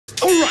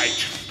All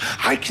right.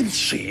 I can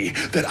see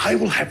that I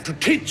will have to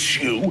teach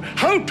you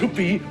how to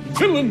be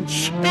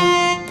villains.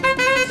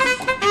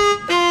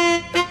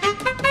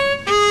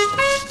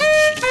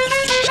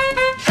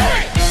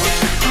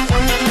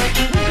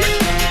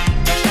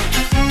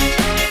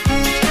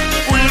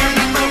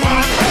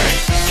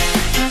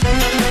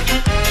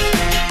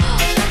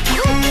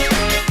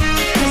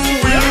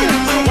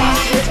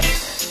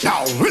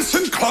 Now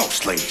listen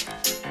closely.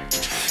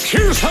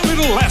 Here's a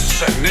little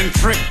lesson in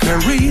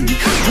trickery.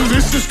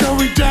 This is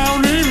going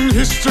down in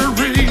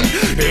history.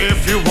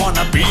 If you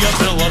wanna be a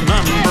villain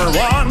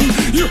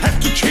 #1, you have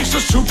to chase a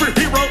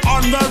superhero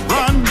on the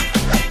run.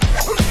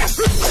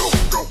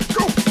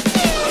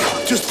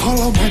 Just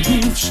follow my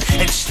moves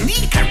and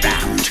sneak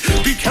around.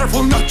 Be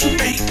careful not to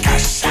make a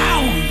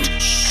sound.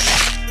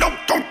 No,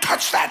 don't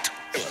touch that.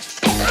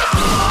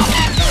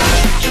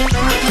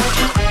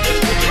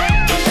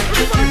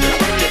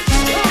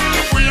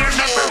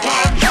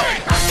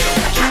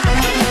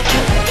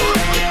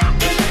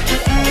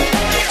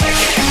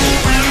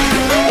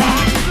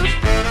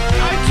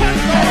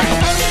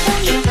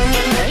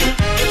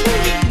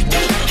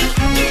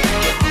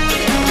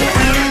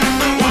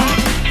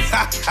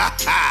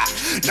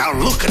 Now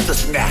look at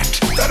this net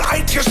that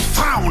I just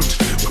found.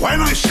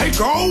 When I say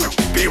go,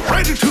 be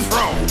ready to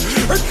throw.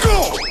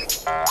 Go!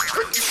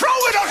 Throw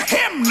it at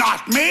him,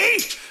 not me!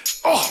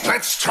 Oh,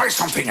 let's try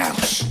something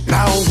else.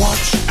 Now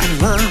watch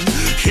and learn.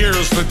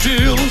 Here's the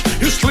deal.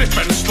 You slip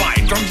and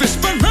slide on this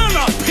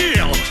banana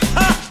peel.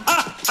 Ha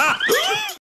ha ha!